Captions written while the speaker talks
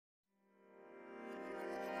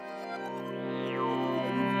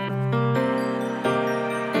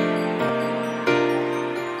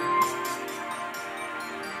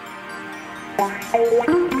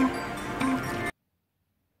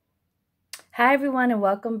Hi everyone, and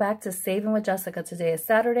welcome back to Saving with Jessica. Today is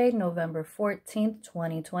Saturday, November 14th,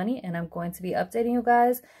 2020, and I'm going to be updating you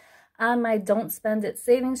guys on my Don't Spend It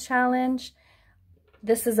Savings Challenge.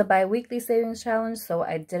 This is a bi-weekly savings challenge, so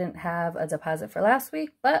I didn't have a deposit for last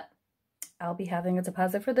week, but I'll be having a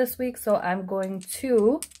deposit for this week. So I'm going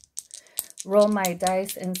to roll my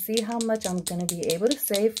dice and see how much I'm going to be able to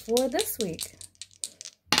save for this week.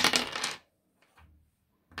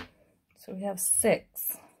 So we have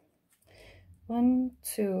 6. 1,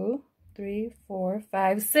 2, 3, 4,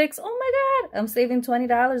 5, 6. Oh my God, I'm saving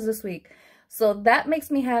 $20 this week. So that makes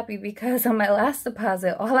me happy because on my last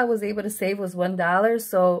deposit, all I was able to save was $1.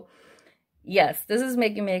 So yes, this is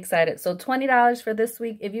making me excited. So $20 for this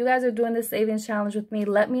week. If you guys are doing this savings challenge with me,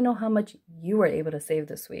 let me know how much you were able to save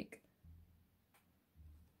this week.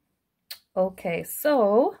 Okay,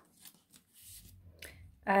 so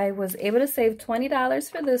I was able to save $20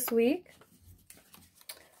 for this week.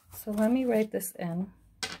 So let me write this in.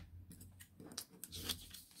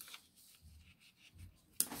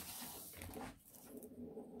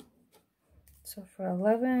 So for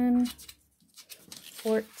 11,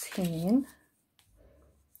 14,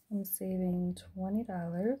 I'm saving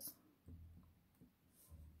 $20.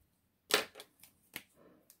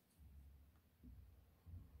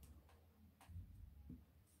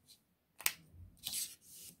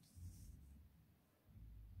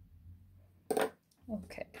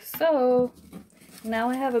 Okay, so now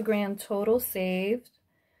I have a grand total saved.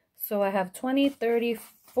 So I have $20, $30,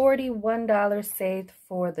 $41 saved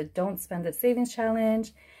for the Don't Spend It Savings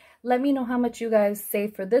Challenge. Let me know how much you guys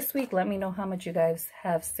saved for this week. Let me know how much you guys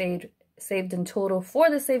have saved in total for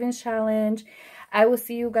the Savings Challenge. I will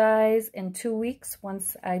see you guys in 2 weeks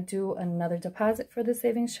once I do another deposit for the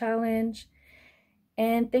Savings Challenge.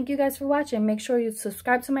 And thank you guys for watching. Make sure you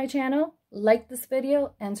subscribe to my channel, like this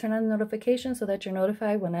video, and turn on the notifications so that you're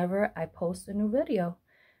notified whenever I post a new video.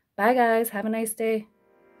 Bye guys. Have a nice day.